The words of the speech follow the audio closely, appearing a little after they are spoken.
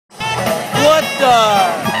What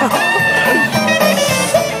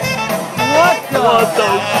the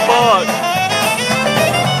fuck?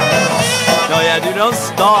 No, yeah, dude, don't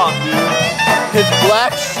stop, dude. His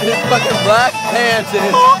fucking black pants and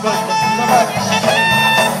his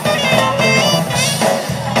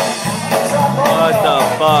What the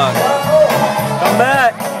fuck? Come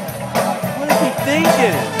back. What is he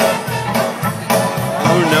thinking?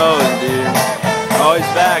 Who knows, dude? Oh,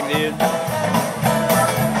 he's back, dude.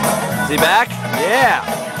 Is he back? Yeah.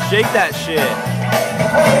 Shake that shit.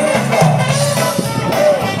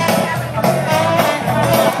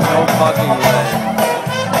 No fucking way.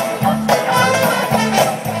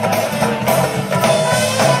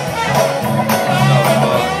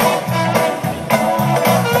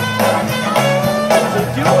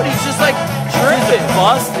 Dude, he's just like tripping,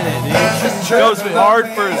 busting it, dude. He just goes hard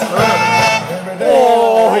for his hook.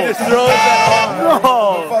 Oh, he just throws that arm.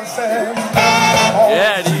 No.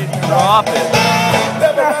 Yeah, dude, drop it.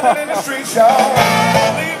 This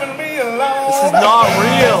is not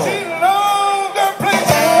real.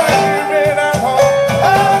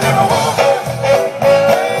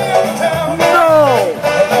 No.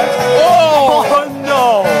 Oh no.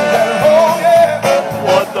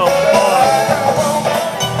 What the fuck?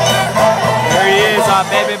 There he is, our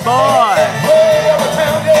baby boy.